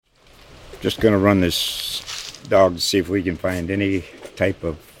Just going to run this dog to see if we can find any type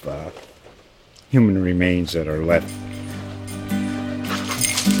of human remains that are left.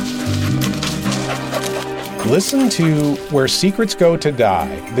 Listen to Where Secrets Go to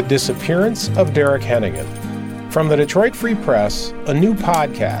Die, The Disappearance of Derek Hennigan. From the Detroit Free Press, a new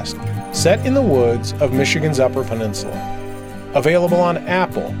podcast set in the woods of Michigan's Upper Peninsula. Available on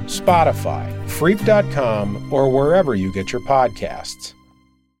Apple, Spotify, Freep.com, or wherever you get your podcasts.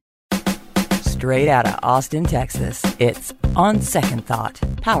 Straight out of Austin, Texas, it's On Second Thought,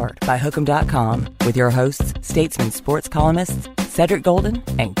 powered by Hook'em.com, with your hosts, Statesman sports columnists Cedric Golden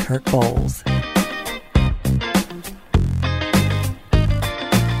and Kirk Bowles.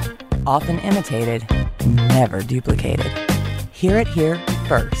 Often imitated, never duplicated. Hear it here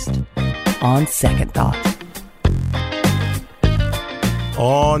first. On Second Thought.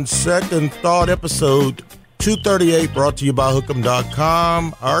 On Second Thought, episode 238, brought to you by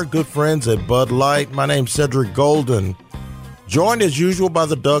Hook'em.com, our good friends at Bud Light. My name's Cedric Golden, joined as usual by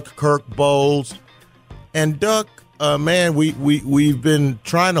the Duck, Kirk Bowles. And Duck, man, we've been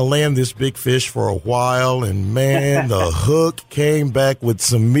trying to land this big fish for a while, and man, the hook came back with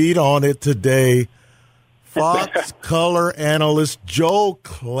some meat on it today. Fox color analyst Joel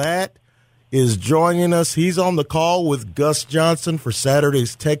Klatt is joining us. He's on the call with Gus Johnson for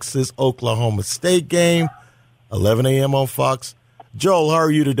Saturday's Texas-Oklahoma State game, 11 a.m. on Fox. Joel, how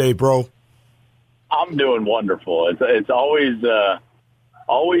are you today, bro? I'm doing wonderful. It's always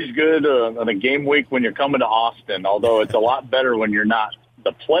good on a game week when you're coming to Austin, although it's a lot better when you're not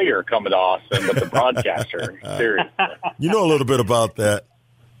the player coming to Austin, but the broadcaster. Seriously. You know a little bit about that.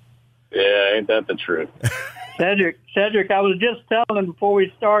 Yeah, ain't that the truth? Cedric, I was just telling him before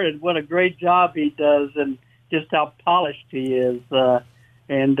we started what a great job he does and just how polished he is. I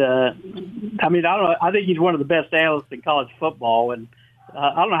don't know. I think he's one of the best analysts in college football. And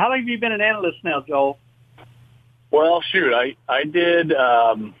I don't know, how long have you been an analyst now, Joel? Well, shoot, I did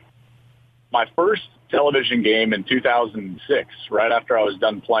my first television game in 2006, right after I was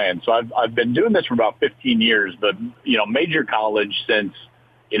done playing. So I've been doing this for about 15 years, but major college since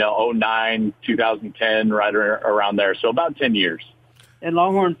 2009, 2010, right around there. So about 10 years. And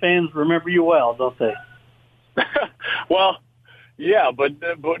Longhorn fans remember you well, don't they? Well, yeah, but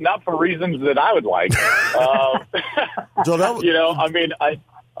not for reasons that I would like. I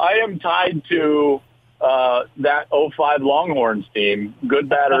am tied to that 05 Longhorns team, good,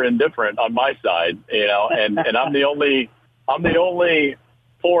 bad, or indifferent on my side, and I'm the only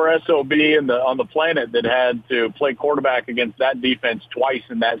poor SOB on the planet that had to play quarterback against that defense twice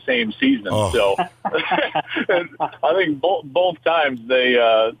in that same season. Oh. So I think both times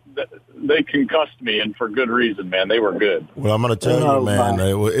they concussed me, and for good reason, man. They were good. Well, I'm going to tell you,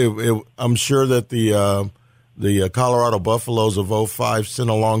 man, I'm sure that the Colorado Buffaloes of 05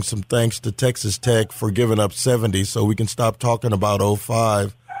 sent along some thanks to Texas Tech for giving up 70, so we can stop talking about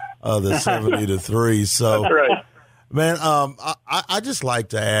 05, the 70-3. So, that's right. Man, I just like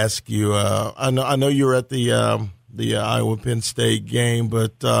to ask you. I know you were at the Iowa Penn State game,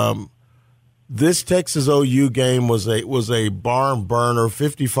 but this Texas OU game was a barn burner,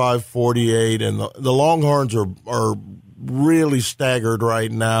 55-48, and the Longhorns are really staggered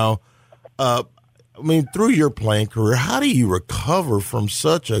right now. Through your playing career, how do you recover from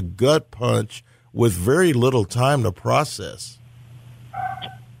such a gut punch with very little time to process?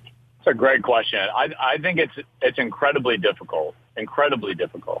 It's a great question. I think it's incredibly difficult. Incredibly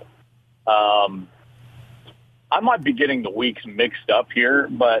difficult. I might be getting the weeks mixed up here,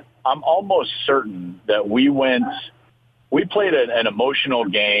 but I'm almost certain that we played an emotional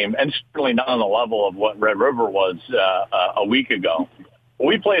game, and certainly not on the level of what Red River was a week ago.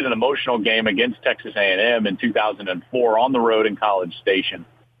 We played an emotional game against Texas A&M in 2004 on the road in College Station.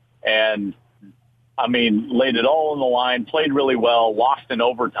 And, laid it all on the line, played really well, lost in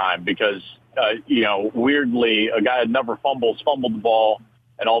overtime because, weirdly, a guy that never fumbled the ball,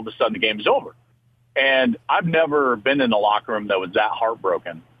 and all of a sudden the game's over. And I've never been in a locker room that was that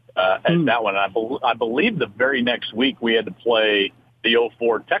heartbroken as that one. I believe the very next week we had to play the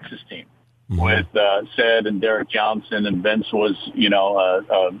 04 Texas team. With Ced and Derek Johnson, and Vince was,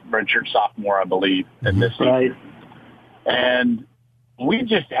 a redshirt sophomore, I believe, in this season. Right. And we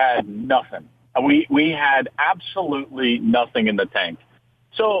just had nothing. We had absolutely nothing in the tank.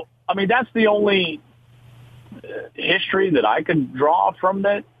 So, that's the only history that I could draw from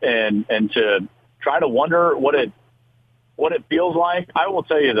it, and to try to wonder what it feels like. I will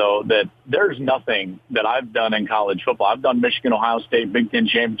tell you, though, that there's nothing that I've done in college football. I've done Michigan, Ohio State, Big Ten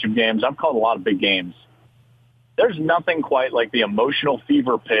championship games. I've called a lot of big games. There's nothing quite like the emotional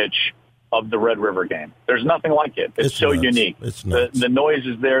fever pitch of the Red River game. There's nothing like it. It's so nuts. unique. It's nuts. The noise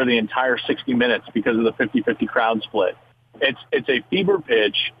is there the entire 60 minutes because of the 50-50 crowd split. It's a fever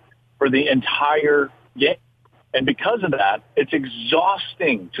pitch for the entire game. And because of that, it's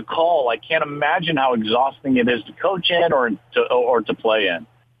exhausting to call. I can't imagine how exhausting it is to coach in or to play in.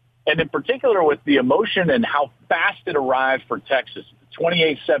 And in particular with the emotion and how fast it arrived for Texas, the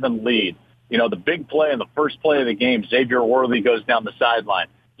 28-7 lead. You know, the big play in the first play of the game, Xavier Worthy goes down the sideline.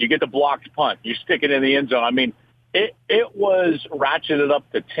 You get the blocked punt. You stick it in the end zone. I mean, it was ratcheted up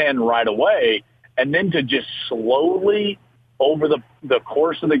to 10 right away. And then to just slowly over the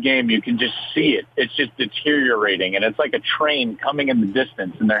course of the game, you can just see it. It's just deteriorating. And it's like a train coming in the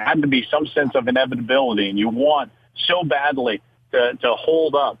distance. And there had to be some sense of inevitability. And you want so badly to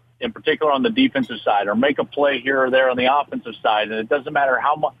hold up, in particular on the defensive side, or make a play here or there on the offensive side. And it doesn't matter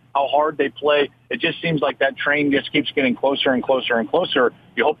how hard they play. It just seems like that train just keeps getting closer and closer and closer.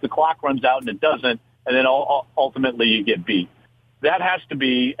 You hope the clock runs out, and it doesn't, and then ultimately you get beat. That has to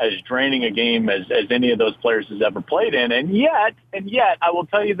be as draining a game as any of those players has ever played in. And yet, I will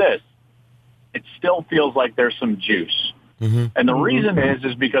tell you this, it still feels like there's some juice. Mm-hmm. And the reason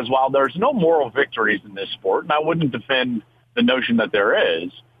is because while there's no moral victories in this sport, and I wouldn't defend the notion that there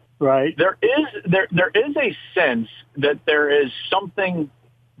is, right? There is a sense that there is something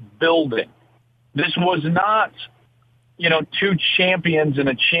building. This was not, two champions in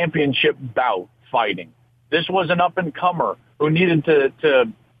a championship bout fighting. This was an up-and-comer who needed to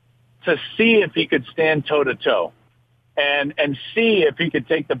see if he could stand toe-to-toe and see if he could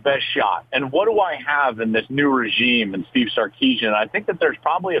take the best shot. And what do I have in this new regime and Steve Sarkisian? I think that there's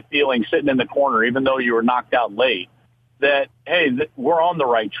probably a feeling sitting in the corner, even though you were knocked out late, that, hey, we're on the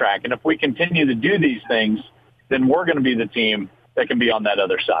right track. And if we continue to do these things, then we're going to be the team that can be on that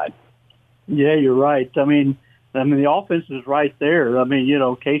other side. Yeah, you're right. I mean, the offense is right there. I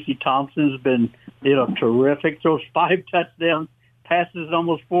mean, Casey Thompson's been, terrific. Throws 5 touchdowns, passes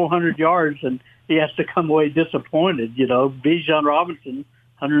almost 400 yards, and he has to come away disappointed. Bijan Robinson,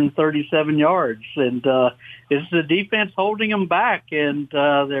 137 yards. And it's the defense holding them back, and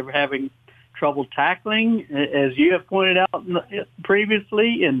they're having trouble tackling, as you have pointed out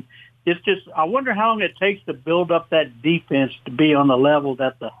previously. And it's just, I wonder how long it takes to build up that defense to be on the level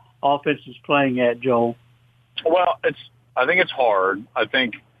that the offense is playing at, Joel. Well, I think it's hard. I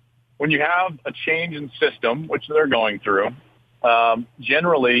think when you have a change in system, which they're going through,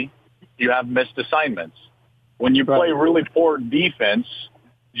 generally you have missed assignments. When you play really poor defense,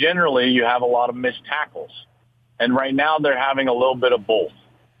 generally you have a lot of missed tackles. And right now they're having a little bit of both.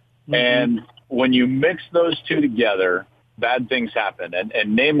 Mm-hmm. And when you mix those two together, bad things happen,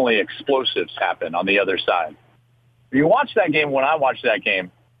 and namely explosives happen on the other side. When you watch that game, when I watch that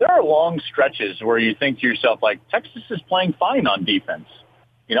game, there are long stretches where you think to yourself, like, Texas is playing fine on defense.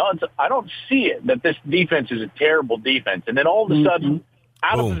 I don't see it, that this defense is a terrible defense. And then all of a sudden,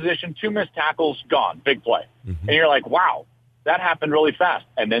 out of position, 2 missed tackles, gone, big play. Mm-hmm. And you're like, wow, that happened really fast.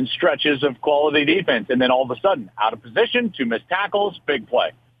 And then stretches of quality defense. And then all of a sudden, out of position, 2 missed tackles, big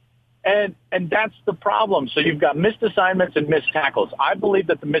play. And that's the problem. So you've got missed assignments and missed tackles. I believe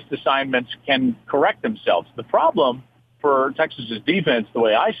that the missed assignments can correct themselves. The problem for Texas's defense, the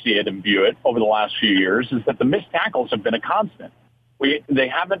way I see it and view it over the last few years, is that the missed tackles have been a constant. They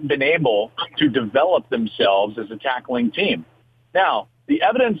haven't been able to develop themselves as a tackling team. Now, the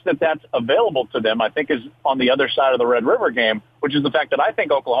evidence that that's available to them, I think, is on the other side of the Red River game, which is the fact that I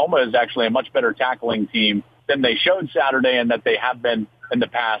think Oklahoma is actually a much better tackling team than they showed Saturday and that they have been in the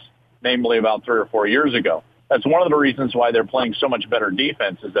past, namely about 3 or 4 years ago. That's one of the reasons why they're playing so much better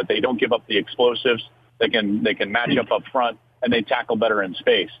defense, is that they don't give up the explosives. They can match up front, and they tackle better in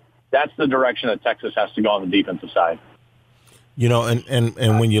space. That's the direction that Texas has to go on the defensive side.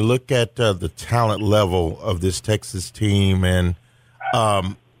 And when you look at the talent level of this Texas team and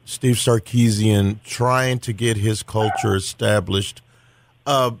Steve Sarkisian trying to get his culture established,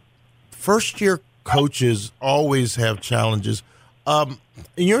 first-year coaches always have challenges.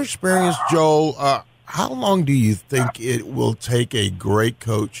 In your experience, Joel, how long do you think it will take a great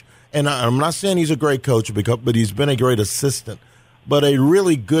coach? And I'm not saying he's a great coach, but he's been a great assistant, but a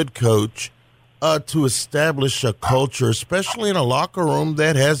really good coach to establish a culture, especially in a locker room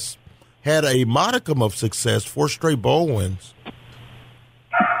that has had a modicum of success, 4 straight bowl wins?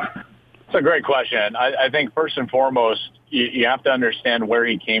 It's a great question. I think first and foremost, you have to understand where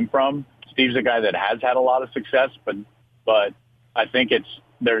he came from. Steve's a guy that has had a lot of success, but I think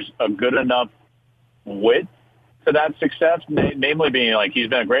there's a good enough width to that success, namely being like he's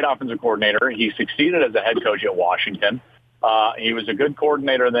been a great offensive coordinator. He succeeded as a head coach at Washington. He was a good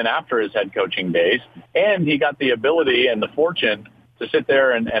coordinator then after his head coaching days, and he got the ability and the fortune to sit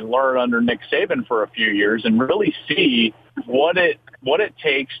there and learn under Nick Saban for a few years and really see what it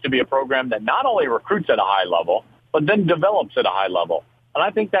takes to be a program that not only recruits at a high level, but then develops at a high level. And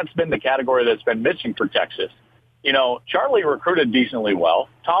I think that's been the category that's been missing for Texas. You know, Charlie recruited decently well.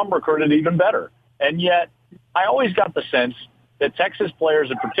 Tom recruited even better. And yet I always got the sense that Texas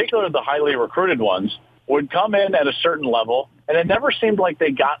players, in particular the highly recruited ones, would come in at a certain level, and it never seemed like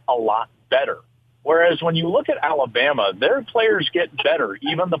they got a lot better. Whereas when you look at Alabama, their players get better,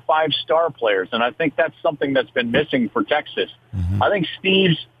 even the five-star players, and I think that's something that's been missing for Texas. I think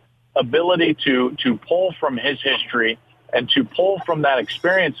Steve's ability to pull from his history and to pull from that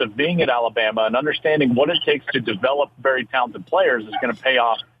experience of being at Alabama and understanding what it takes to develop very talented players is going to pay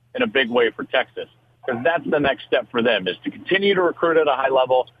off in a big way for Texas. Because that's the next step for them, is to continue to recruit at a high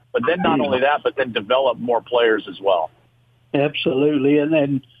level, but then not only that, but then develop more players as well. Absolutely. And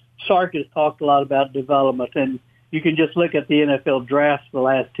then Sark has talked a lot about development, and you can just look at the NFL draft for the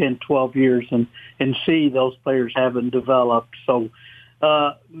last 10, 12 years and see those players having developed. So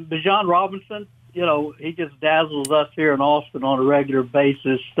Bijan Robinson, you know, he just dazzles us here in Austin on a regular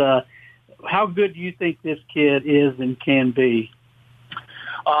basis. How good do you think this kid is and can be?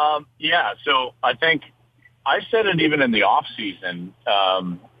 Yeah, so I think I said it even in the off season,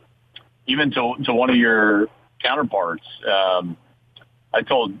 even to one of your counterparts. I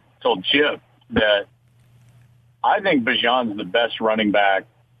told Chip that I think Bijan's the best running back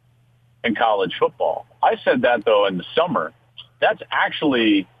in college football. I said that though in the summer. That's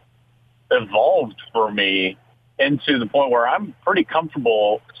actually evolved for me into the point where I'm pretty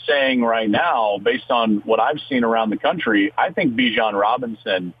comfortable saying right now, based on what I've seen around the country, I think Bijan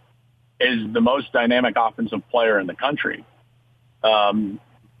Robinson is the most dynamic offensive player in the country. I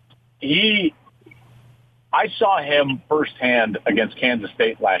saw him firsthand against Kansas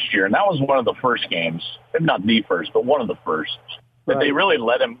State last year, and that was one of the first games, if not the first, but one of the first, that they really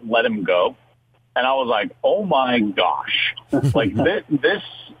let him go. And I was like, oh my gosh, like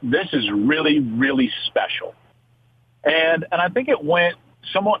this is really, really special. And I think it went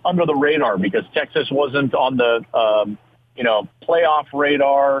somewhat under the radar because Texas wasn't on the, playoff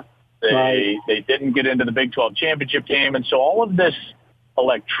radar. They didn't get into the Big 12 championship game. And so all of this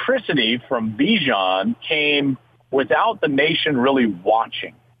electricity from Bijan came without the nation really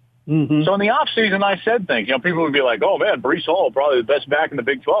watching. Mm-hmm. So in the offseason, I said things. You know, people would be like, oh, man, Breece Hall, probably the best back in the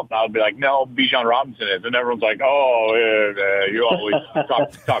Big 12. And I would be like, no, Bijan Robinson is. And everyone's like, you always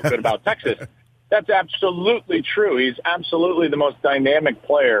talk good about Texas. That's absolutely true. He's absolutely the most dynamic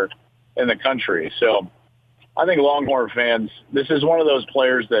player in the country. So I think Longhorn fans, this is one of those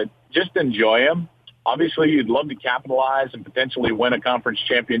players that just enjoy him. Obviously, you'd love to capitalize and potentially win a conference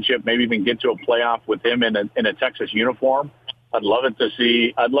championship, maybe even get to a playoff with him in a Texas uniform. I'd love to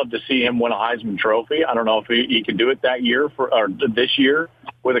see him win a Heisman Trophy. I don't know if he can do it this year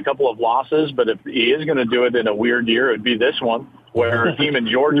with a couple of losses, but if he is going to do it in a weird year, it would be this one where a team in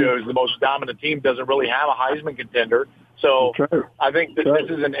Georgia is the most dominant team, doesn't really have a Heisman contender. So I think that this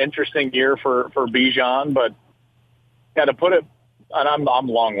is an interesting year for Bijan, but got to put it. And I'm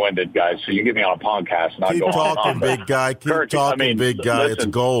long-winded, guys, so you can get me on a podcast. And Keep talking, big guy. Keep talking, big guy. Listen, it's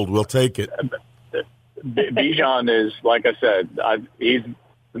gold. We'll take it. Bijan is, like I said, he's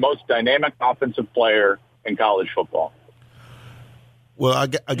the most dynamic offensive player in college football. Well,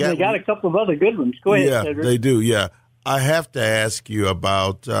 they got a couple of other good ones. Go ahead, yeah, Cedric. They do, yeah. I have to ask you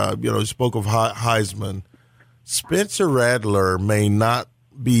about, you spoke of Heisman. Spencer Rattler may not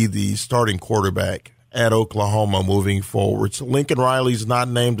be the starting quarterback at Oklahoma moving forward. So Lincoln Riley's not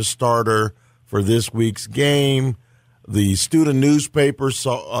named a starter for this week's game. The student newspaper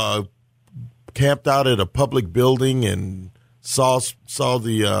camped out at a public building and saw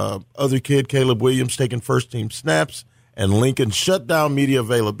the other kid, Caleb Williams, taking first-team snaps, and Lincoln shut down media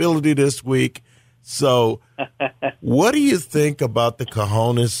availability this week. So what do you think about the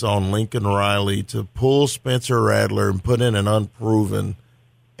cojones on Lincoln Riley to pull Spencer Rattler and put in an unproven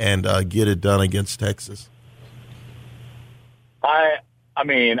and get it done against Texas? I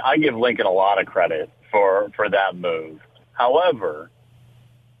mean, I give Lincoln a lot of credit for that move. However,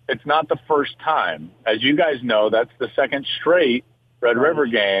 it's not the first time. As you guys know, that's the second straight Red River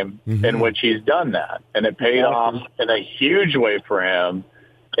game in which he's done that. And it paid off in a huge way for him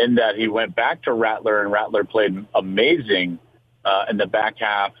in that he went back to Rattler, and Rattler played amazing in the back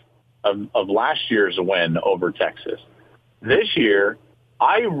half of last year's win over Texas. This year,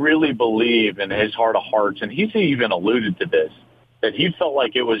 I really believe in his heart of hearts, and he's even alluded to this, that he felt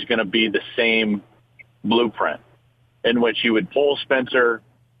like it was going to be the same blueprint in which he would pull Spencer,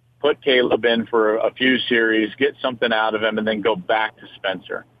 put Caleb in for a few series, get something out of him, and then go back to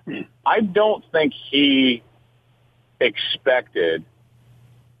Spencer. I don't think he expected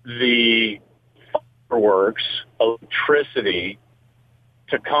the fireworks, electricity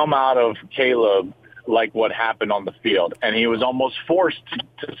to come out of Caleb like what happened on the field. And he was almost forced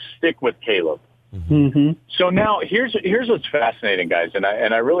to stick with Caleb. Mm-hmm. So now here's what's fascinating, guys. And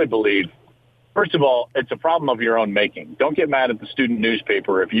I really believe, first of all, it's a problem of your own making. Don't get mad at the student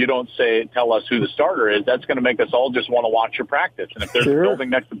newspaper if you don't tell us who the starter is. That's going to make us all just want to watch your practice. And if there's a building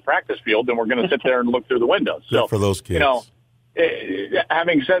next to the practice field, then we're going to sit there and look through the windows. So for those kids.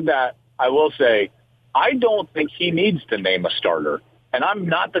 Having said that, I will say I don't think he needs to name a starter. And I'm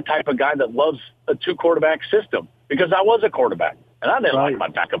not the type of guy that loves a 2-quarterback system because I was a quarterback. And I didn't like my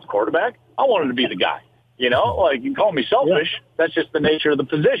backup quarterback. I wanted to be the guy. You can call me selfish. Yeah. That's just the nature of the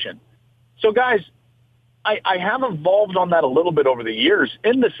position. So, guys, I have evolved on that a little bit over the years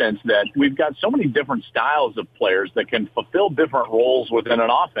in the sense that we've got so many different styles of players that can fulfill different roles within an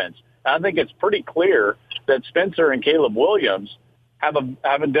offense. And I think it's pretty clear that Spencer and Caleb Williams have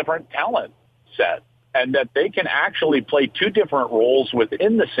a different talent set and that they can actually play 2 different roles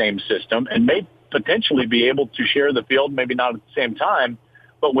within the same system and may potentially be able to share the field, maybe not at the same time,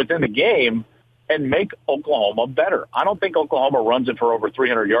 but within the game and make Oklahoma better. I don't think Oklahoma runs it for over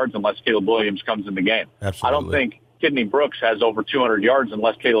 300 yards unless Caleb Williams comes in the game. Absolutely. I don't think Kidney Brooks has over 200 yards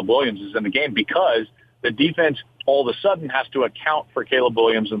unless Caleb Williams is in the game because the defense all of a sudden has to account for Caleb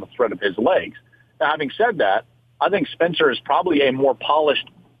Williams and the threat of his legs. Now, having said that, I think Spencer is probably a more polished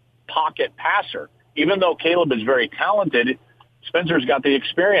pocket passer. Even though Caleb is very talented, Spencer's got the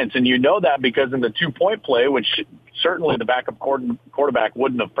experience, and you know that because in the 2-point play, which certainly the backup quarterback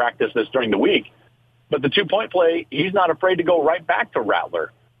wouldn't have practiced this during the week, but the 2-point play, he's not afraid to go right back to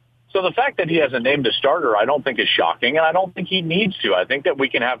Rattler. So the fact that he hasn't named a starter, I don't think is shocking, and I don't think he needs to. I think that we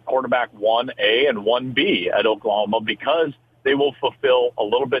can have quarterback 1A and 1B at Oklahoma because they will fulfill a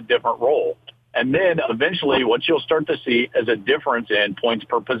little bit different role. And then eventually what you'll start to see is a difference in points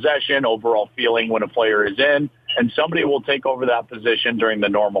per possession, overall feeling when a player is in, and somebody will take over that position during the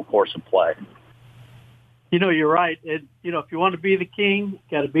normal course of play. You're right. If you want to be the king,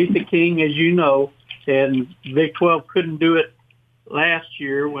 got to beat the king, as you know. And Big 12 couldn't do it last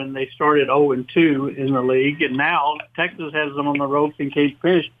year when they started 0-2 in the league, and now Texas has them on the ropes and can't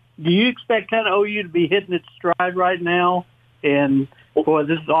finish. Do you expect kind of OU to be hitting its stride right now? And boy,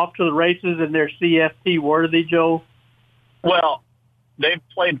 this is off to the races, and they're CFP worthy, Joe? Well, they've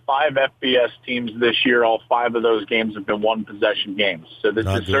played 5 FBS teams this year. All 5 of those games have been one-possession games. So this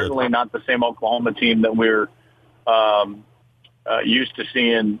is certainly not the same Oklahoma team that we're used to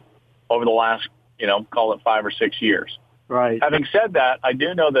seeing over the last, call it 5 or 6 years. Right. Having said that, I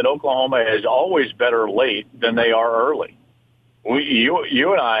do know that Oklahoma is always better late than they are early.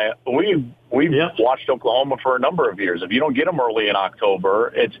 You and I, we've watched Oklahoma for a number of years. If you don't get them early in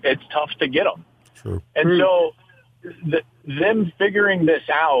October, it's tough to get them. True. And so them figuring this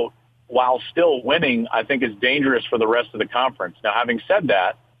out while still winning, I think is dangerous for the rest of the conference. Now, having said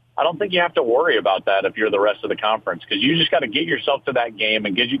that, I don't think you have to worry about that if you're the rest of the conference because you just got to get yourself to that game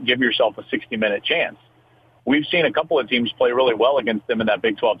and give yourself a 60-minute chance. We've seen a couple of teams play really well against them in that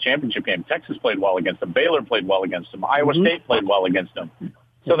Big 12 championship game. Texas played well against them. Baylor played well against them. Iowa State played well against them.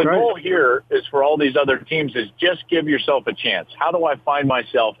 So the goal here is for all these other teams is just give yourself a chance. How do I find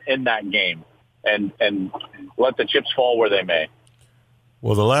myself in that game and let the chips fall where they may?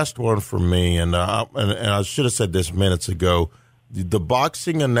 Well, the last one for me, and I should have said this minutes ago, the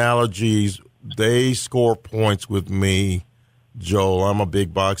boxing analogies, they score points with me. Joel, I'm a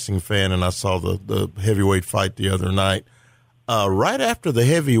big boxing fan, and I saw the heavyweight fight the other night. Right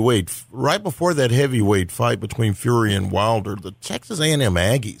before that heavyweight fight between Fury and Wilder, the Texas A&M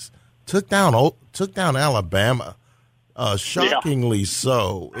Aggies took down Alabama, shockingly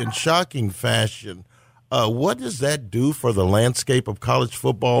so, in shocking fashion. What does that do for the landscape of college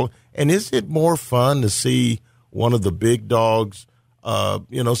football? And is it more fun to see one of the big dogs, some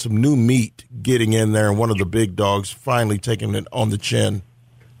new meat getting in there and one of the big dogs finally taking it on the chin?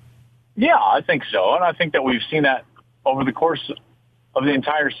 Yeah, I think so. And I think that we've seen that over the course of the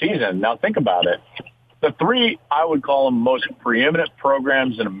entire season. Now, think about it. The 3, I would call them most preeminent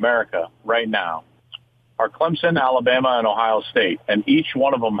programs in America right now are Clemson, Alabama, and Ohio State. And each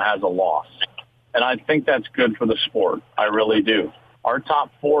one of them has a loss. And I think that's good for the sport. I really do. Our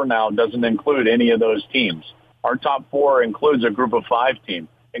top 4 now doesn't include any of those teams. Our top 4 includes a group of 5 team,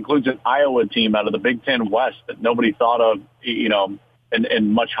 includes an Iowa team out of the Big Ten West that nobody thought of,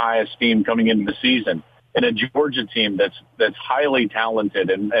 in much high esteem coming into the season, and a Georgia team that's highly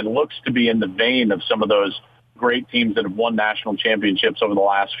talented and looks to be in the vein of some of those great teams that have won national championships over the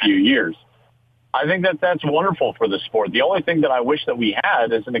last few years. I think that that's wonderful for the sport. The only thing that I wish that we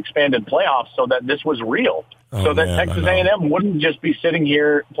had is an expanded playoff so that this was real, so that Texas A&M wouldn't just be sitting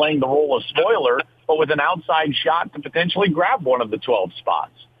here playing the role of spoiler, but with an outside shot to potentially grab one of the 12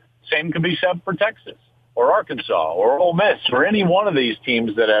 spots. Same could be said for Texas or Arkansas or Ole Miss or any one of these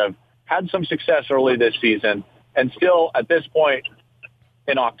teams that have had some success early this season and still at this point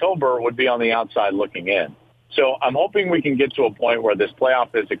in October would be on the outside looking in. So I'm hoping we can get to a point where this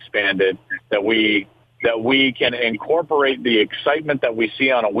playoff is expanded, that we can incorporate the excitement that we see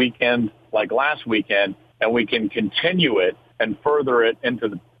on a weekend like last weekend, and we can continue it and further it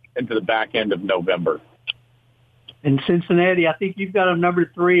into the back end of November. In Cincinnati, I think you've got them number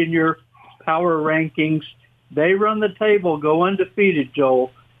 3 in your power rankings. They run the table, go undefeated,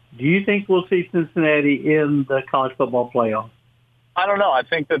 Joel. Do you think we'll see Cincinnati in the college football playoff? I don't know. I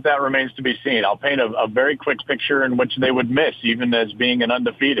think that remains to be seen. I'll paint a very quick picture in which they would miss, even as being an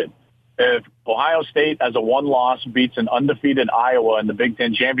undefeated. If Ohio State, as a one-loss, beats an undefeated Iowa in the Big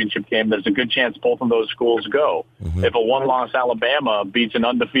Ten championship game, there's a good chance both of those schools go. Mm-hmm. If a one-loss Alabama beats an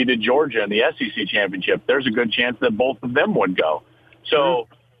undefeated Georgia in the SEC championship, there's a good chance that both of them would go. So,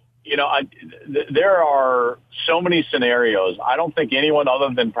 there are so many scenarios. I don't think anyone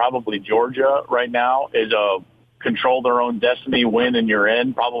other than probably Georgia right now is a control their own destiny, win, and you're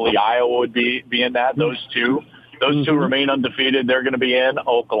in. Probably Iowa would be in that. Those two remain undefeated. They're going to be in.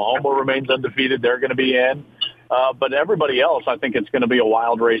 Oklahoma remains undefeated. They're going to be in. But everybody else, I think it's going to be a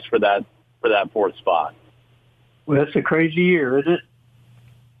wild race for that 4th spot. Well, that's a crazy year, isn't it?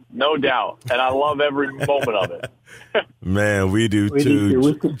 No doubt. And I love every moment of it. Man, we do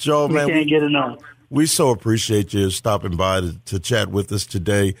too. Joe, man, we can't get enough. We so appreciate you stopping by to chat with us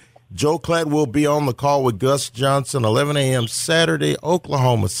today. Joe Klatt will be on the call with Gus Johnson, 11 a.m. Saturday,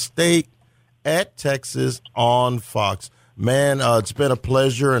 Oklahoma State at Texas on Fox. Man, it's been a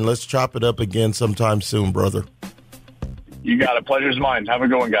pleasure, and let's chop it up again sometime soon, brother. You got it. Pleasure's mine. Have a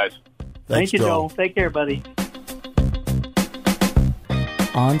good one, guys. Thank you, Joel. Take care, buddy.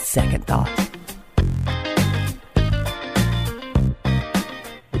 On second thought.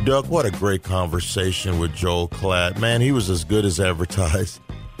 Doug, what a great conversation with Joel Klatt. Man, he was as good as advertised.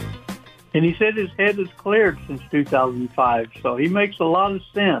 And he said his head has cleared since 2005, so he makes a lot of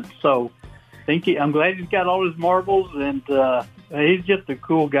sense. So I'm glad he's got all his marbles, and he's just a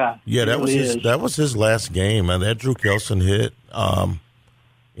cool guy. Yeah, that was his last game, and that Drew Kelson hit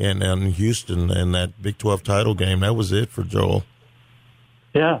in Houston in that Big 12 title game. That was it for Joel.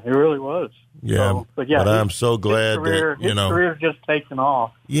 Yeah, it really was. Yeah, so, but I'm so glad that his career's just taken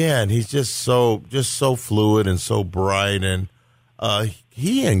off. Yeah, and he's just so fluid and so bright, and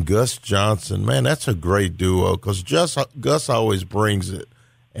he and Gus Johnson, man, that's a great duo because Gus always brings it,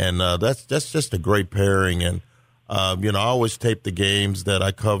 and that's just a great pairing. And I always tape the games that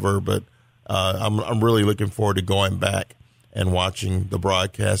I cover, but I'm really looking forward to going back and watching the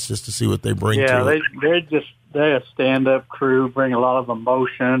broadcast just to see what they bring. Yeah, to it. they're a stand-up crew, bring a lot of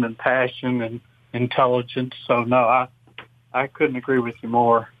emotion and passion and intelligence. So no, I couldn't agree with you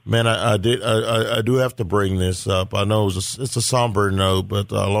more. Man, I do have to bring this up. I know it's a somber note,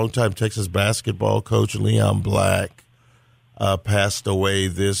 but a longtime Texas basketball coach, Leon Black, passed away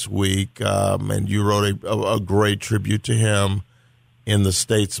this week, and you wrote a great tribute to him in the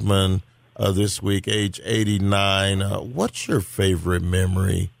Statesman this week, age 89. What's your favorite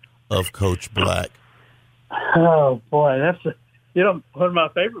memory of Coach Black? Oh, boy, one of my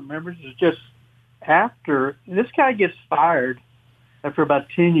favorite memories is just after this guy gets fired after about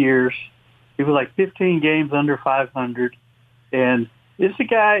 10 years. He was like 15 games under 500. And this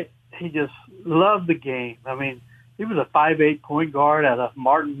guy, he just loved the game. I mean, he was a 5'8" point guard out of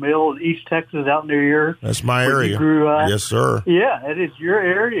Martin Mill, East Texas, out near here. That's my area. He grew up. Yes, sir. Yeah, it is your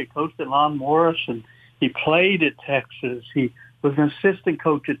area. He coached at Lon Morris, and he played at Texas. He was an assistant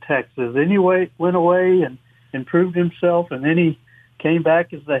coach at Texas. Then he went away and improved himself, and then he came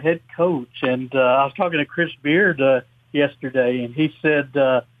back as the head coach. And I was talking to Chris Beard yesterday, and he said,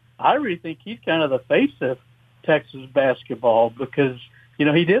 I really think he's kind of the face of Texas basketball because,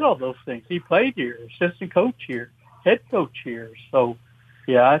 he did all those things. He played here, assistant coach here, head coach here. So,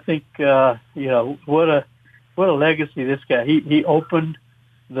 yeah, I think, what a legacy this guy. He opened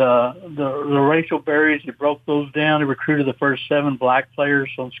the racial barriers. He broke those down. He recruited the first 7 black players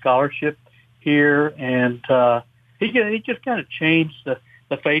on scholarship here, and he just kind of changed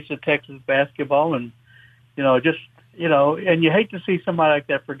the face of Texas basketball, and and you hate to see somebody like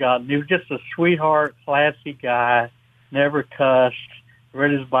that forgotten. He was just a sweetheart, classy guy, never cussed,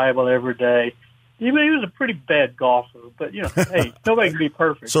 read his Bible every day, he was a pretty bad golfer, but, hey, nobody can be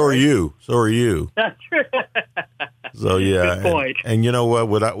perfect. So are you. That's true. So, yeah. Good point. And you know what?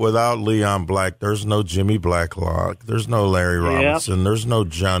 Without Leon Black, there's no Jimmy Blacklock. There's no Larry Robinson. Yep. There's no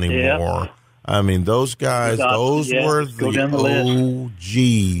Johnny Moore. I mean, those guys, those were the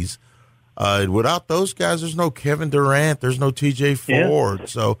OGs. Without those guys, there's no Kevin Durant. There's no T.J. Ford.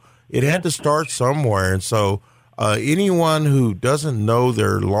 So it had to start somewhere. And so anyone who doesn't know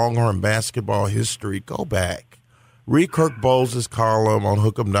their Longhorn basketball history, go back. Read Kirk Bowles' column on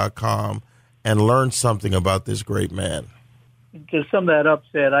Hookem.com and learn something about this great man. To sum that up,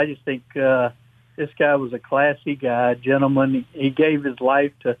 Sid, I just think this guy was a classy guy, gentleman. He gave his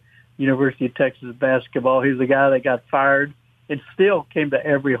life to University of Texas basketball. He was the guy that got fired and still came to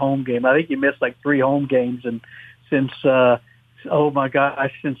every home game. I think he missed like 3 home games, and since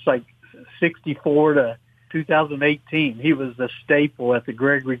since like 64 to 2018, he was the staple at the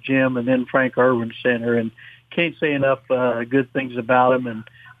Gregory Gym and then Frank Irwin Center, and can't say enough good things about him. And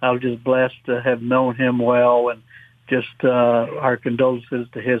I was just blessed to have known him well, and just our condolences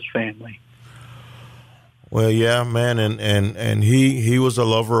to his family. Well, yeah, man, and he was a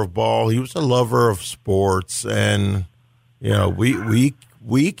lover of ball. He was a lover of sports, and we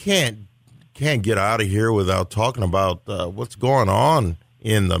can't get out of here without talking about what's going on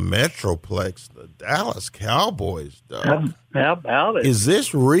in the Metroplex, the Dallas Cowboys. How about it? Is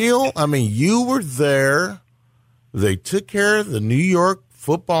this real? I mean, you were there. They took care of the New York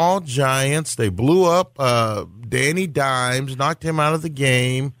Football Giants. They blew up Danny Dimes, knocked him out of the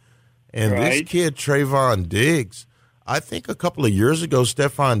game. And this kid, Trayvon Diggs, I think a couple of years ago,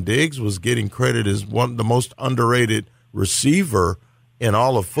 Stephon Diggs was getting credit as one of the most underrated receiver in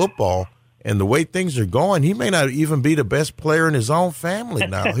all of football. And the way things are going, he may not even be the best player in his own family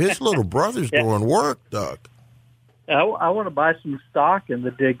now. His little brother's doing work, Doug. I want to buy some stock in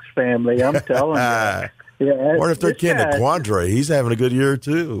the Diggs family, I'm telling you. Yeah, what if they're king of Quandre? He's having a good year,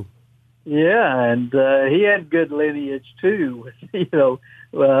 too. Yeah, and he had good lineage, too,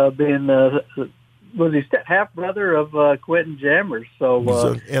 being was he half brother of Quentin Jammers?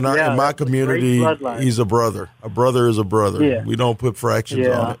 So in my community, he's a brother. A brother is a brother. Yeah. We don't put fractions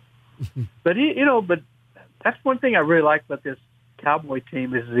on it. But but that's one thing I really like about this Cowboy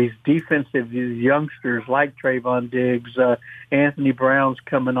team is these youngsters like Trayvon Diggs, Anthony Brown's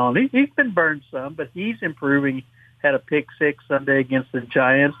coming on. He's been burned some, but he's improving. Had a pick 6 Sunday against the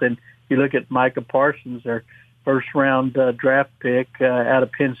Giants, and you look at Micah Parsons, their first-round draft pick out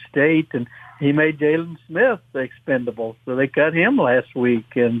of Penn State, and he made Jalen Smith expendable, so they cut him last week.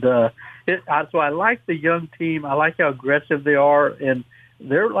 And so I like the young team. I like how aggressive they are, and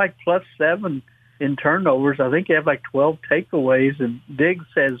they're like +7 in turnovers. I think they have like 12 takeaways, and Diggs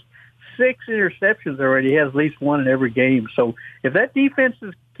has 6 interceptions already. He has at least 1 in every game. So if that defense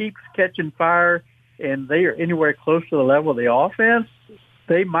keeps catching fire and they are anywhere close to the level of the offense,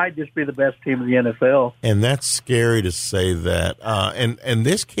 they might just be the best team in the NFL. And that's scary to say that. And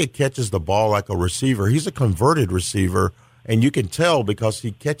this kid catches the ball like a receiver. He's a converted receiver, and you can tell because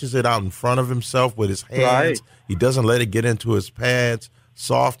he catches it out in front of himself with his hands. Right. He doesn't let it get into his pads,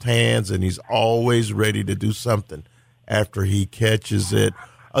 soft hands, and he's always ready to do something after he catches it.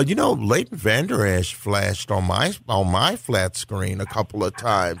 Leighton Vander Esch flashed on my flat screen a couple of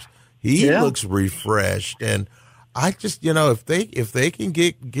times. He looks refreshed, and I just, if they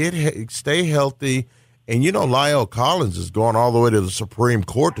can stay healthy, and Lyle Collins is going all the way to the Supreme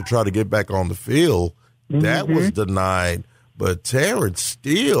Court to try to get back on the field. Mm-hmm. That was denied, but Terrence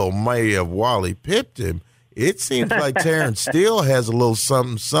Steele may have Wally pipped him. It seems like Terrence Steele has a little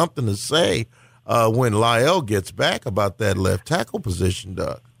something to say when Lyle gets back about that left tackle position,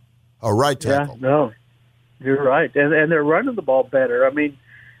 Doug. Or right tackle. Yeah, no, you're right, and they're running the ball better. I mean,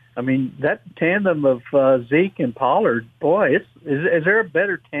 that tandem of Zeke and Pollard, boy, is there a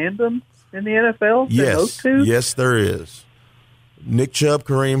better tandem in the NFL than those two? Yes, there is. Nick Chubb,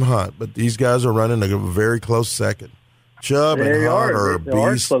 Kareem Hunt, but these guys are running a very close second. Chubb and Hunt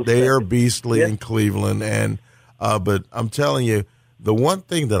are beastly in Cleveland, and but I'm telling you, the one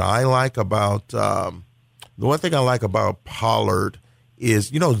thing I like about Pollard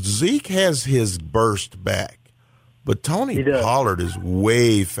is Zeke has his burst back. But Tony Pollard is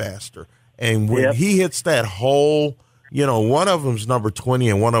way faster. And when he hits that hole, one of them's number 20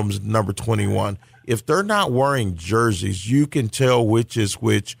 and one of them's number 21. If they're not wearing jerseys, you can tell which is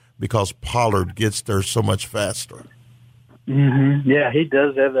which because Pollard gets there so much faster. Mm-hmm. Yeah, he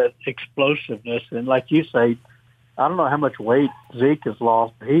does have that explosiveness. And like you say, I don't know how much weight Zeke has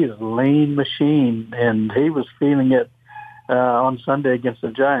lost, but he is a lean machine, and he was feeling it on Sunday against the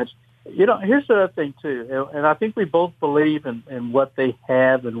Giants. here's the other thing, too, and I think we both believe in what they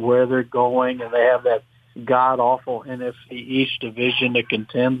have and where they're going, and they have that god-awful NFC East division to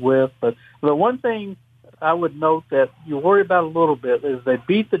contend with. But the one thing I would note that you worry about a little bit is they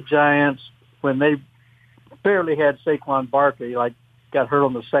beat the Giants when they barely had Saquon Barkley, got hurt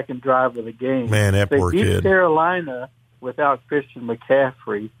on the second drive of the game. Man, that poor kid. They beat Carolina without Christian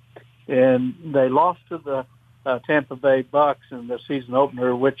McCaffrey, and they lost to the Tampa Bay Bucks in the season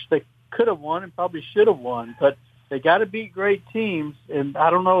opener, which they could have won and probably should have won. But they got to beat great teams, and I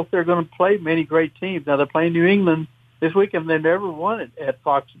don't know if they're going to play many great teams. Now, they're playing New England this weekend. They've never won it at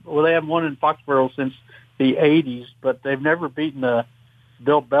Fox. Well, they haven't won in Foxborough since the 80s, but they've never beaten a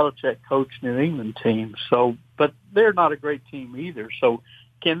Bill Belichick coached New England team. So, but they're not a great team either. So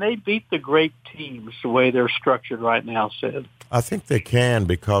can they beat the great teams the way they're structured right now, Sid? I think they can,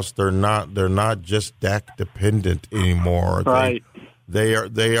 because they're not just Dak dependent anymore. Right. They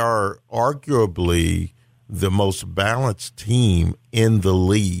are arguably the most balanced team in the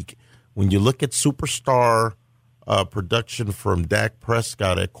league. When you look at superstar production from Dak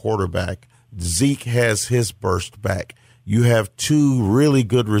Prescott at quarterback, Zeke has his burst back. You have two really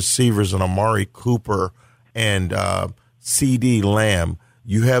good receivers in Amari Cooper and C.D. Lamb.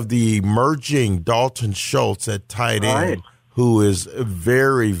 You have the emerging Dalton Schultz at tight end, who is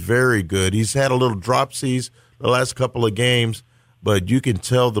very, very good. He's had a little dropsies the last couple of games, but you can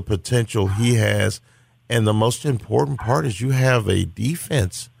tell the potential he has. And the most important part is you have a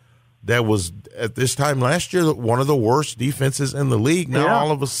defense that was, at this time last year, one of the worst defenses in the league. Now,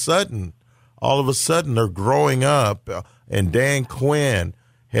 all of a sudden, they're growing up, and Dan Quinn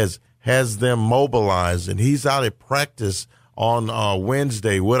has them mobilized, and he's out at practice on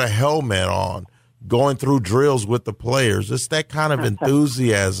Wednesday with a helmet on, going through drills with the players. It's that kind of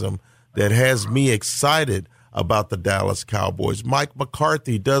enthusiasm that has me excited about the Dallas Cowboys. Mike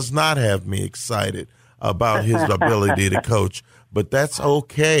McCarthy does not have me excited about his ability to coach, but that's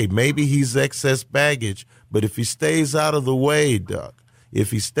okay. Maybe he's excess baggage, but if he stays out of the way, Doug,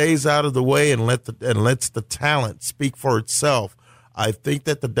 if he stays out of the way and lets the talent speak for itself, I think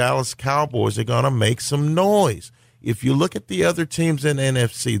that the Dallas Cowboys are going to make some noise. If you look at the other teams in the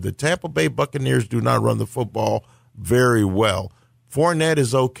NFC, the Tampa Bay Buccaneers do not run the football very well. Fournette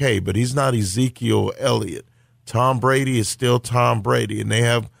is okay, but he's not Ezekiel Elliott. Tom Brady is still Tom Brady, and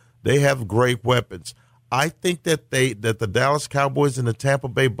they have great weapons. I think that the Dallas Cowboys and the Tampa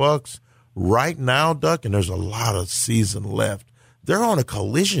Bay Bucs right now, Duck, and there's a lot of season left, they're on a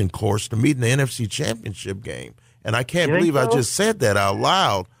collision course to meet in the NFC Championship game. And I can't believe I just said that out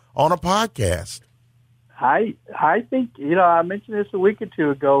loud on a podcast. I think, I mentioned this a week or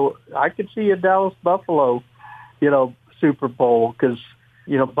two ago. I could see a Dallas-Buffalo, Super Bowl, because,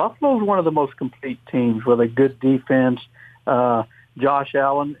 Buffalo's one of the most complete teams with a good defense. Josh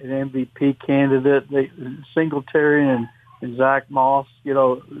Allen, an MVP candidate, Singletary and Zach Moss,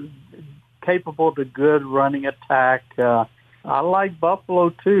 capable to good running attack. I like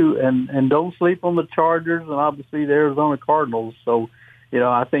Buffalo too, and don't sleep on the Chargers and obviously the Arizona Cardinals. So,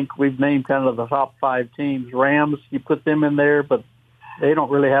 I think we've named kind of the top 5 teams. Rams, you put them in there, but they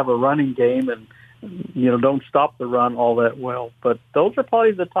don't really have a running game and, don't stop the run all that well. But those are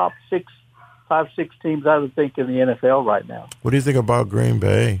probably the top 5, 6 teams I would think in the NFL right now. What do you think about Green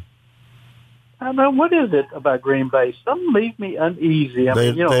Bay? I don't know, what is it about Green Bay? Some leave me uneasy.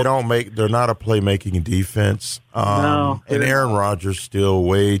 They're not a playmaking defense. No, and Aaron Rodgers still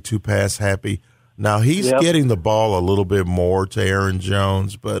way too pass happy. Now he's getting the ball a little bit more to Aaron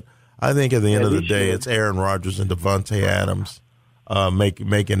Jones, but I think at the end of the day, it's Aaron Rodgers and Devontae Adams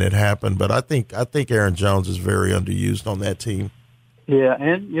making it happen. But I think Aaron Jones is very underused on that team. Yeah,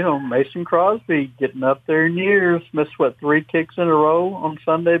 and, Mason Crosby getting up there in years, missed, 3 kicks in a row on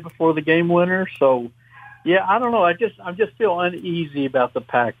Sunday before the game winner. So, yeah, I don't know. I just feel uneasy about the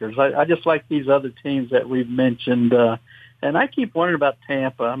Packers. I just like these other teams that we've mentioned. And I keep wondering about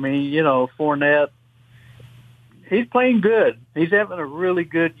Tampa. I mean, Fournette, he's playing good. He's having a really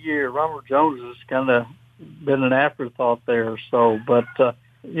good year. Ronald Jones has kind of been an afterthought there. So, but, as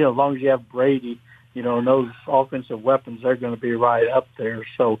long as you have Brady, and those offensive weapons, they're going to be right up there.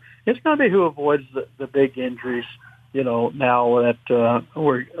 So it's going to be who avoids the big injuries, now that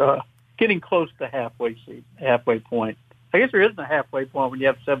we're getting close to halfway point. I guess there isn't a halfway point when you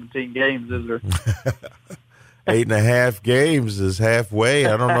have 17 games, is there? 8.5 games is halfway.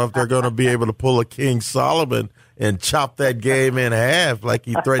 I don't know if they're going to be able to pull a King Solomon and chop that game in half like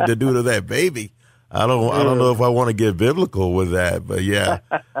he threatened to do to that baby. I don't know if I want to get biblical with that, but yeah,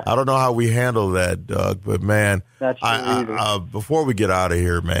 I don't know how we handle that, Doug. But man, before we get out of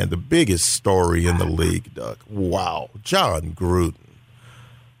here, man, the biggest story in the league, Doug. Wow, John Gruden.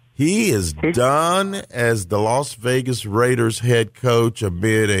 He is done as the Las Vegas Raiders head coach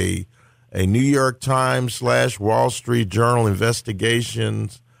amid a New York Times / Wall Street Journal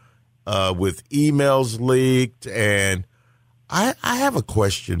investigations with emails leaked. And I have a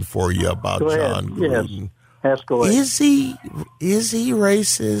question for you about John Gruden. Yes. Ask away. Is he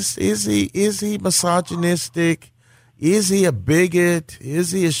racist? Is he misogynistic? Is he a bigot?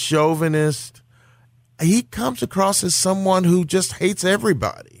 Is he a chauvinist? He comes across as someone who just hates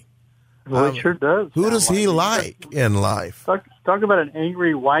everybody. Well, he sure does. Who does he like in life? Talk about an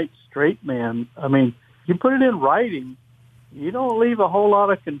angry white straight man. I mean, you put it in writing, you don't leave a whole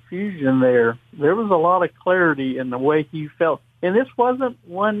lot of confusion there. There was a lot of clarity in the way he felt. And this wasn't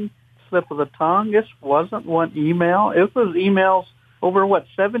one slip of the tongue. This wasn't one email. It was emails over,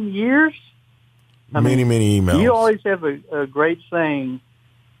 7 years? Many emails. You always have a great saying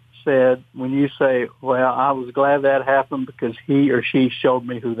said when you say, well, I was glad that happened because he or she showed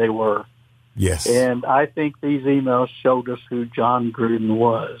me who they were. Yes. And I think these emails showed us who John Gruden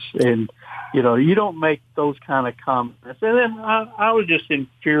was. And, you don't make those kind of comments. And then I was just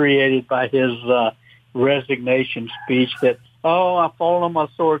infuriated by his resignation speech that, I fall on my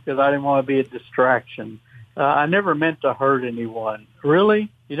sword because I didn't want to be a distraction. I never meant to hurt anyone. Really?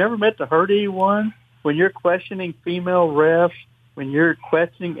 You never meant to hurt anyone? When you're questioning female refs, when you're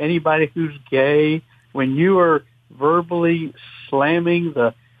questioning anybody who's gay, when you are verbally slamming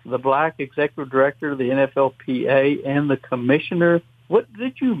the black executive director of the NFLPA and the commissioner, what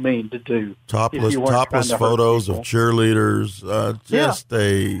did you mean to do? Topless photos of cheerleaders,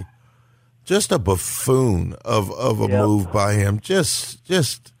 just a buffoon of a move by him. Just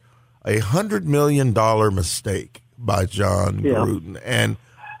 $100 million mistake by John Gruden. And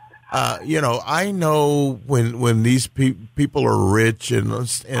I know when these people are rich and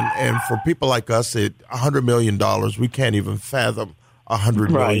for people like us, $100 million, we can't even fathom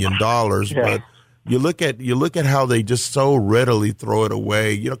 $100 million. But you look at how they just so readily throw it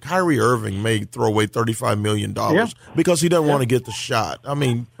away. Kyrie Irving may throw away $35 million because he doesn't want to get the shot. I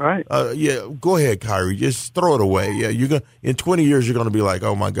mean, go ahead, Kyrie, just throw it away. Yeah, in 20 years you're going to be like,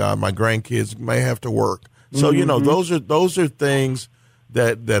 oh my God, my grandkids may have to work. So those are things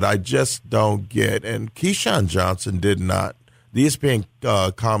that I just don't get. And Keyshawn Johnson did not. The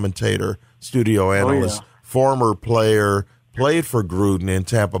ESPN commentator, studio analyst, former player, played for Gruden in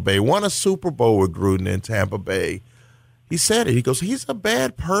Tampa Bay, won a Super Bowl with Gruden in Tampa Bay. He said it. He goes, he's a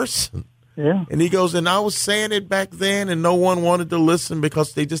bad person. Yeah. And he goes, and I was saying it back then, and no one wanted to listen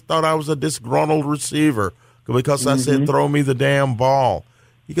because they just thought I was a disgruntled receiver because I said, throw me the damn ball.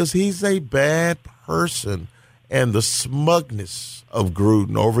 He goes, he's a bad person. And the smugness of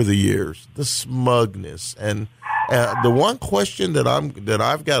Gruden over the years, the smugness. And the one question that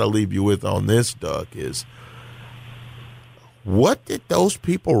I've got to leave you with on this, Doug, is what did those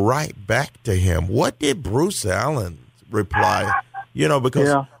people write back to him? What did Bruce Allen reply?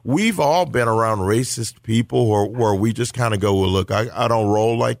 Because we've all been around racist people where we just kind of go, well, look, I don't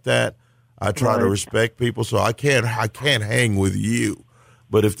roll like that. I try to respect people, so I can't hang with you.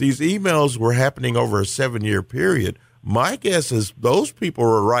 But if these emails were happening over a 7-year period, my guess is those people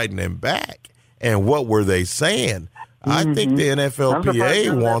were writing them back. And what were they saying? I think the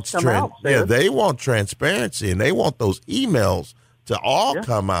NFLPA wants they want transparency, and they want those emails to all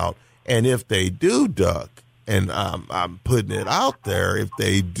come out. And if they do, Duck, and I'm putting it out there, if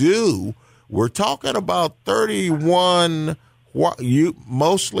they do, we're talking about 31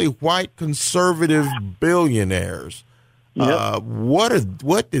 mostly white conservative billionaires.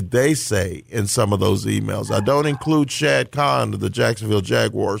 What did they say in some of those emails? I don't include Shad Khan of the Jacksonville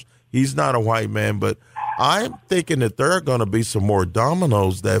Jaguars. He's not a white man, but I'm thinking that there are going to be some more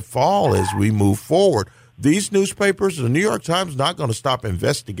dominoes that fall as we move forward. These newspapers, the New York Times, not going to stop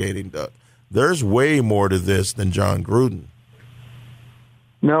investigating, Doug. There's way more to this than John Gruden.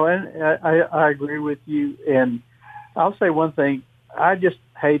 No, and I agree with you. And I'll say one thing. I just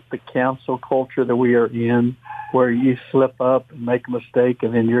hate the cancel culture that we are in, where you slip up and make a mistake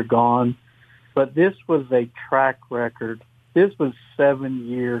and then you're gone. But this was a track record. This was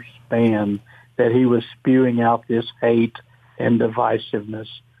 7-year span that he was spewing out this hate and divisiveness.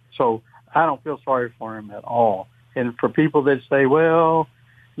 So I don't feel sorry for him at all. And for people that say, well,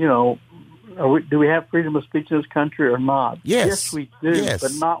 do we have freedom of speech in this country or not? Yes we do,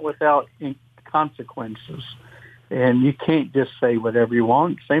 but not without consequences. And you can't just say whatever you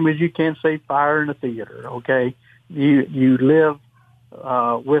want, same as you can't say fire in a theater, okay? You live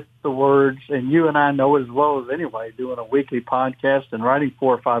with the words, and you and I know as well as anybody, doing a weekly podcast and writing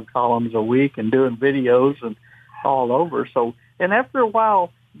 4 or 5 columns a week and doing videos and all over. So, and after a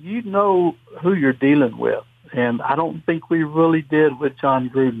while, you know who you're dealing with. and I don't think we really did with John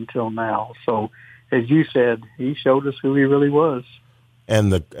Gruden till now. So, as you said, he showed us who he really was.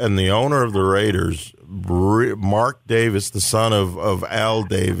 And the owner of the Raiders, Mark Davis, the son of Al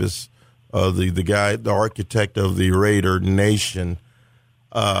Davis, the guy, the architect of the Raider Nation,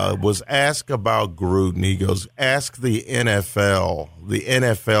 was asked about Gruden. He goes, "Ask the NFL. The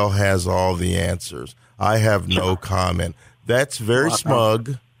NFL has all the answers. I have no comment." That's very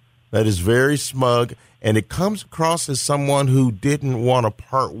smug. That is very smug, and it comes across as someone who didn't want to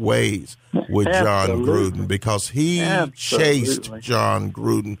part ways with John Gruden, because he chased John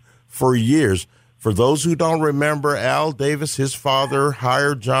Gruden for years. For those who don't remember, Al Davis, his father,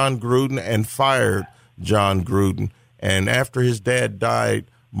 hired John Gruden and fired John Gruden. And after his dad died,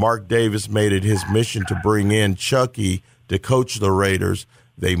 Mark Davis made it his mission to bring in Chucky to coach the Raiders.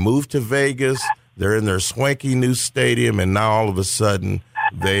 They moved to Vegas. They're in their swanky new stadium, and now all of a sudden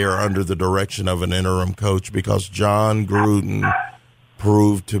they are under the direction of an interim coach because John Gruden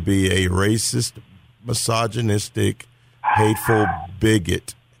proved to be a racist, misogynistic, hateful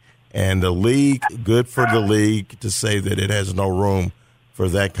bigot. And the league, good for the league to say that it has no room for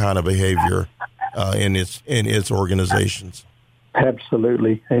that kind of behavior in its organizations.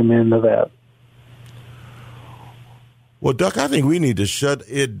 Absolutely. Amen to that. Well, Duck, I think we need to shut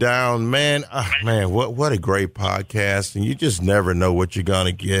it down, man. What a great podcast, and you just never know what you're going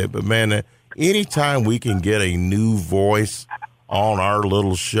to get. But, man, anytime we can get a new voice on our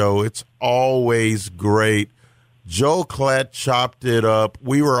little show, it's always great. Joe Klatt chopped it up.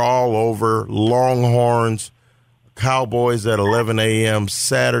 We were all over Longhorns, Cowboys at 11 a.m.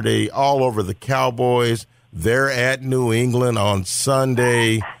 Saturday, all over the Cowboys. They're at New England on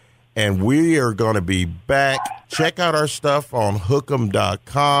Sunday, and we are going to be back. Check out our stuff on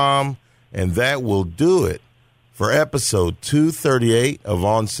hookem.com, and that will do it for episode 238 of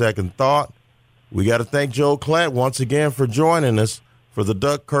On Second Thought. We got to thank Joe Klatt once again for joining us for the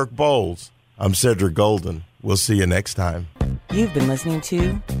Duck Kirk Bowls. I'm Cedric Golden. We'll see you next time. You've been listening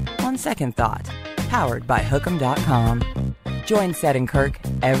to On Second Thought, powered by hookem.com. Join Ced and Kirk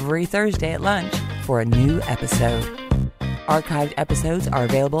every Thursday at lunch for a new episode. Archived episodes are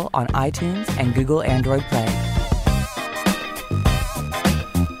available on iTunes and Google Android Play.